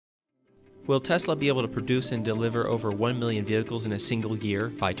Will Tesla be able to produce and deliver over 1 million vehicles in a single year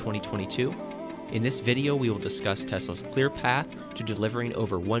by 2022? In this video, we will discuss Tesla's clear path to delivering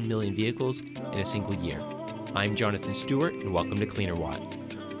over 1 million vehicles in a single year. I'm Jonathan Stewart, and welcome to Cleanerwatt.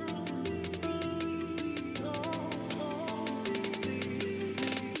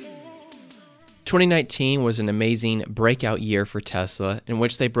 "2019 was an amazing breakout year for Tesla, in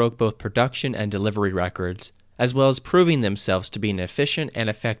which they broke both production and delivery records, as well as proving themselves to be an efficient and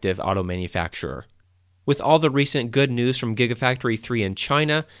effective auto manufacturer. With all the recent good news from Gigafactory 3 in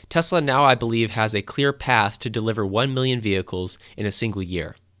China, Tesla now, I believe, has a clear path to deliver 1 million vehicles in a single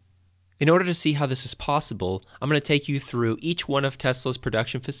year. In order to see how this is possible, I'm going to take you through each one of Tesla's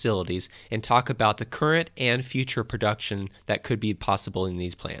production facilities and talk about the current and future production that could be possible in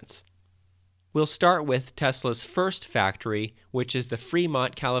these plants. We'll start with Tesla's first factory, which is the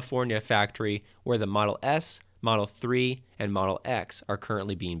Fremont, California factory, where the Model S, Model 3, and Model X are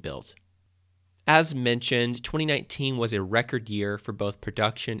currently being built. As mentioned, 2019 was a record year for both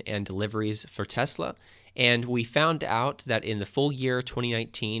production and deliveries for Tesla, and we found out that in the full year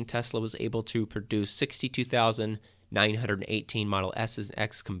 2019, Tesla was able to produce 62,918 Model S's and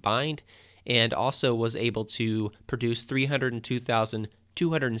X combined, and also was able to produce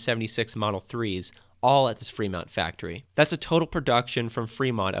 302,276 Model 3s, all at this Fremont factory. That's a total production from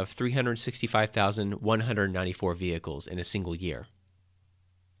Fremont of 365,194 vehicles in a single year.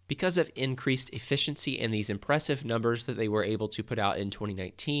 Because of increased efficiency and these impressive numbers that they were able to put out in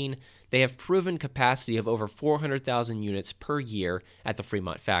 2019, they have proven capacity of over 400,000 units per year at the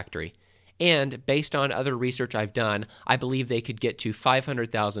Fremont factory. And based on other research I've done, I believe they could get to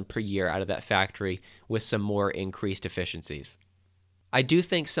 500,000 per year out of that factory with some more increased efficiencies. I do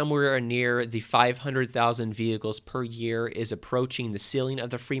think somewhere near the 500,000 vehicles per year is approaching the ceiling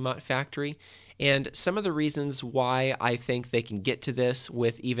of the Fremont factory, and some of the reasons why I think they can get to this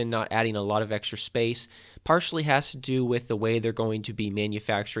with even not adding a lot of extra space partially has to do with the way they're going to be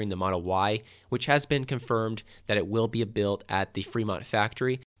manufacturing the Model Y, which has been confirmed that it will be built at the Fremont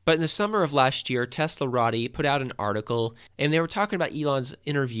factory. But in the summer of last year, Teslarati put out an article, and they were talking about Elon's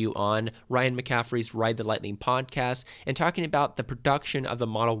interview on Ryan McCaffrey's Ride the Lightning podcast and talking about the production of the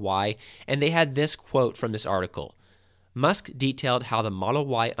Model Y, and they had this quote from this article. Musk detailed how the Model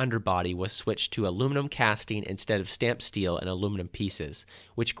Y underbody was switched to aluminum casting instead of stamped steel and aluminum pieces,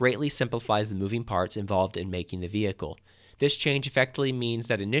 which greatly simplifies the moving parts involved in making the vehicle. This change effectively means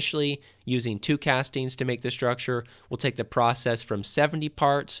that initially, using 2 castings to make the structure will take the process from 70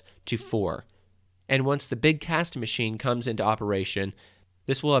 parts to 4. And once the big casting machine comes into operation,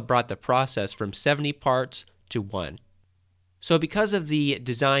 this will have brought the process from 70 parts to 1. So because of the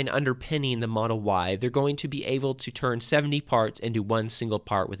design underpinning the Model Y, they're going to be able to turn 70 parts into 1 single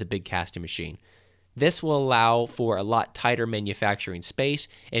part with a big casting machine. This will allow for a lot tighter manufacturing space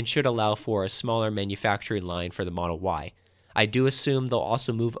and should allow for a smaller manufacturing line for the Model Y. I do assume they'll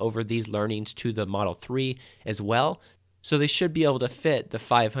also move over these learnings to the Model 3 as well, so they should be able to fit the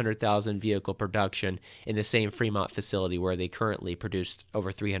 500,000 vehicle production in the same Fremont facility where they currently produced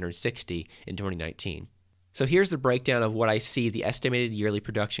over 360 in 2019. So here's the breakdown of what I see the estimated yearly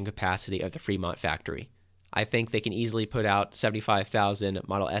production capacity of the Fremont factory. I think they can easily put out 75,000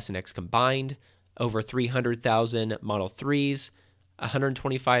 Model S and X combined, over 300,000 Model 3s,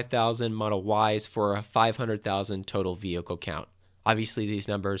 125,000 Model Ys for a 500,000 total vehicle count. Obviously, these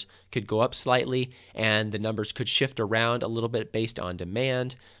numbers could go up slightly, and the numbers could shift around a little bit based on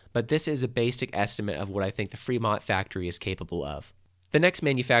demand, but this is a basic estimate of what I think the Fremont factory is capable of. The next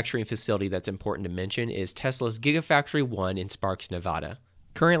manufacturing facility that's important to mention is Tesla's Gigafactory 1 in Sparks, Nevada.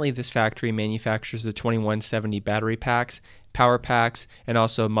 Currently, this factory manufactures the 2170 battery packs, power packs, and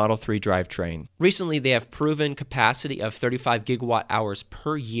also Model 3 drivetrain. Recently, they have proven capacity of 35 gigawatt hours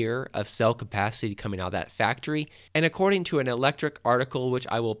per year of cell capacity coming out of that factory. And according to an electric article, which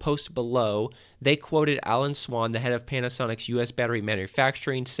I will post below, they quoted Alan Swan, the head of Panasonic's U.S. battery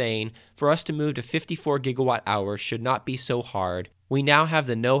manufacturing, saying, "For us to move to 54 gigawatt hours should not be so hard. We now have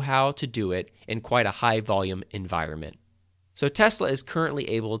the know-how to do it in quite a high volume environment." So Tesla is currently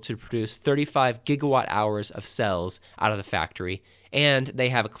able to produce 35 gigawatt hours of cells out of the factory, and they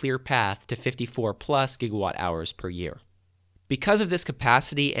have a clear path to 54 plus gigawatt hours per year. Because of this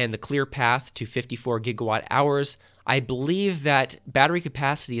capacity and the clear path to 54 gigawatt hours, I believe that battery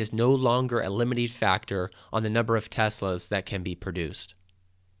capacity is no longer a limiting factor on the number of Teslas that can be produced.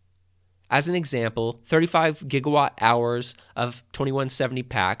 As an example, 35 gigawatt hours of 2170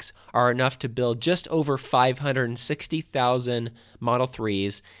 packs are enough to build just over 560,000 Model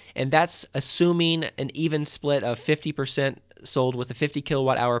 3s, and that's assuming an even split of 50% sold with a 50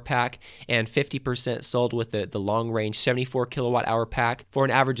 kilowatt hour pack and 50% sold with the long range 74 kilowatt hour pack for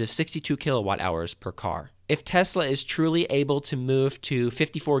an average of 62 kilowatt hours per car. If Tesla is truly able to move to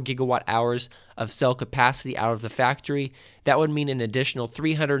 54 gigawatt hours of cell capacity out of the factory, that would mean an additional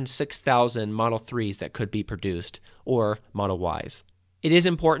 306,000 Model 3s that could be produced, or Model Ys. It is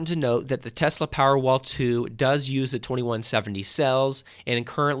important to note that the Tesla Powerwall 2 does use the 2170 cells and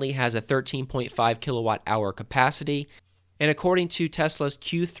currently has a 13.5 kilowatt hour capacity. And according to Tesla's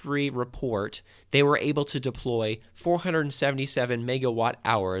Q3 report, they were able to deploy 477 megawatt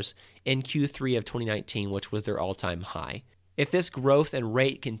hours in Q3 of 2019, which was their all-time high. If this growth and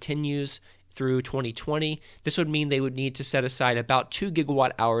rate continues through 2020, this would mean they would need to set aside about 2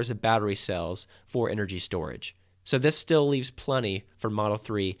 gigawatt hours of battery cells for energy storage. So this still leaves plenty for Model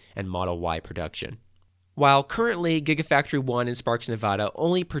 3 and Model Y production. While currently Gigafactory 1 in Sparks, Nevada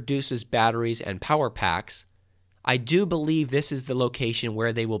only produces batteries and power packs, I do believe this is the location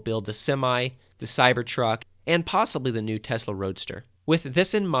where they will build the Semi, the Cybertruck, and possibly the new Tesla Roadster. With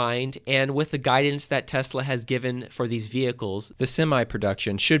this in mind, and with the guidance that Tesla has given for these vehicles, the Semi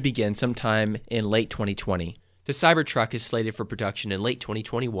production should begin sometime in late 2020. The Cybertruck is slated for production in late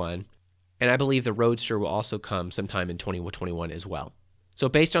 2021, and I believe the Roadster will also come sometime in 2021 as well. So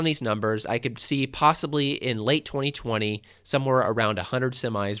based on these numbers, I could see possibly in late 2020, somewhere around 100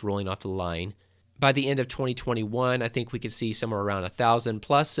 semis rolling off the line. By the end of 2021, I think we could see somewhere around 1,000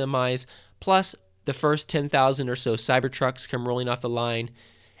 plus semis, plus the first 10,000 or so Cybertrucks come rolling off the line.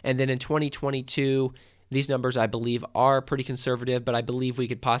 And then in 2022, these numbers I believe are pretty conservative, but I believe we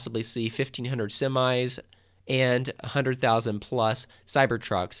could possibly see 1,500 semis and 100,000 plus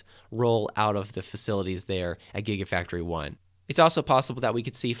Cybertrucks roll out of the facilities there at Gigafactory 1. It's also possible that we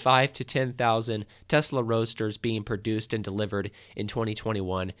could see 5,000 to 10,000 Tesla Roadsters being produced and delivered in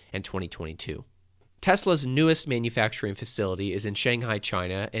 2021 and 2022. Tesla's newest manufacturing facility is in Shanghai,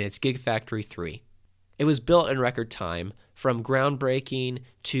 China, and it's Gigafactory 3. It was built in record time, from groundbreaking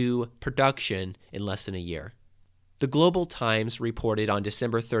to production in less than a year. The Global Times reported on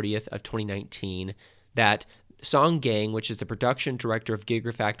December 30th of 2019 that Song Gang, which is the production director of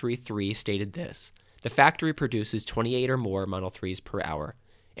Gigafactory 3, stated this: the factory produces 28 or more Model 3s per hour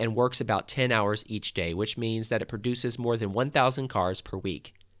and works about 10 hours each day, which means that it produces more than 1,000 cars per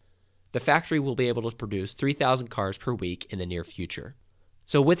week. The factory will be able to produce 3,000 cars per week in the near future.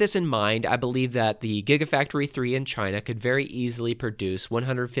 So with this in mind, I believe that the Gigafactory 3 in China could very easily produce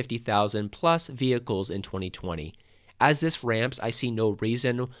 150,000 plus vehicles in 2020. As this ramps, I see no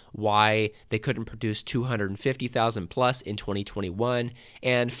reason why they couldn't produce 250,000 plus in 2021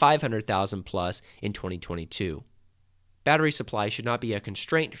 and 500,000 plus in 2022. Battery supply should not be a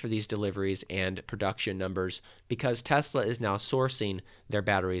constraint for these deliveries and production numbers because Tesla is now sourcing their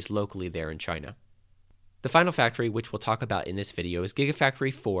batteries locally there in China. The final factory, which we'll talk about in this video, is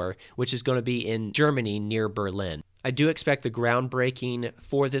Gigafactory 4, which is going to be in Germany near Berlin. I do expect the groundbreaking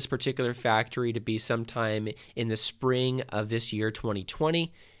for this particular factory to be sometime in the spring of this year,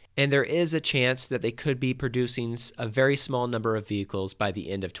 2020, and there is a chance that they could be producing a very small number of vehicles by the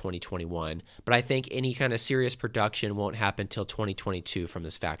end of 2021, but I think any kind of serious production won't happen until 2022 from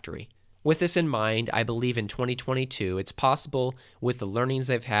this factory. With this in mind, I believe in 2022, it's possible with the learnings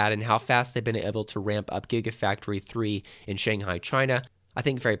they've had and how fast they've been able to ramp up Gigafactory 3 in Shanghai, China, I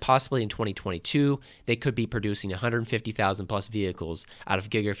think very possibly in 2022, they could be producing 150,000 plus vehicles out of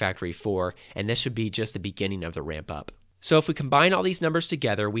Gigafactory 4, and this should be just the beginning of the ramp up. So if we combine all these numbers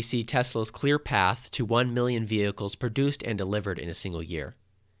together, we see Tesla's clear path to 1 million vehicles produced and delivered in a single year.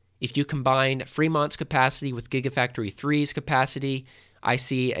 If you combine Fremont's capacity with Gigafactory 3's capacity, I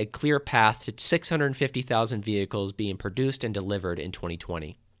see a clear path to 650,000 vehicles being produced and delivered in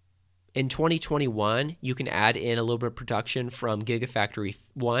 2020. In 2021, you can add in a little bit of production from Gigafactory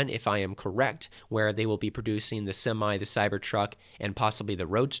 1, if I am correct, where they will be producing the Semi, the Cybertruck, and possibly the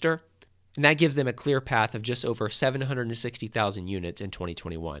Roadster. And that gives them a clear path of just over 760,000 units in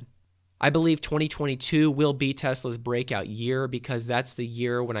 2021. I believe 2022 will be Tesla's breakout year because that's the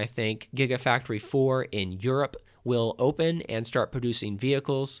year when I think Gigafactory 4 in Europe will open and start producing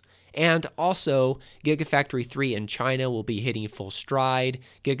vehicles. And also, Gigafactory 3 in China will be hitting full stride.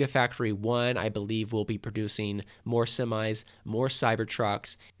 Gigafactory 1, I believe, will be producing more semis, more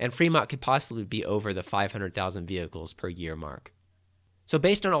Cybertrucks, and Fremont could possibly be over the 500,000 vehicles per year mark. So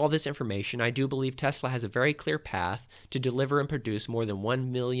based on all this information, I do believe Tesla has a very clear path to deliver and produce more than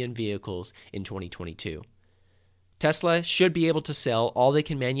 1 million vehicles in 2022. Tesla should be able to sell all they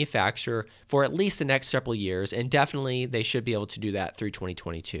can manufacture for at least the next several years, and definitely they should be able to do that through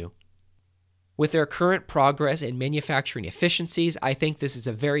 2022. With their current progress in manufacturing efficiencies, I think this is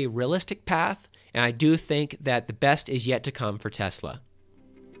a very realistic path, and I do think that the best is yet to come for Tesla.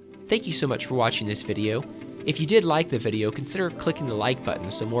 Thank you so much for watching this video. If you did like the video, consider clicking the like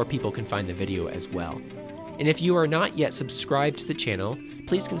button so more people can find the video as well. And if you are not yet subscribed to the channel,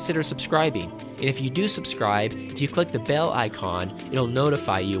 please consider subscribing. And if you do subscribe, if you click the bell icon, it'll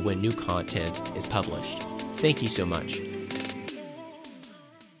notify you when new content is published. Thank you so much.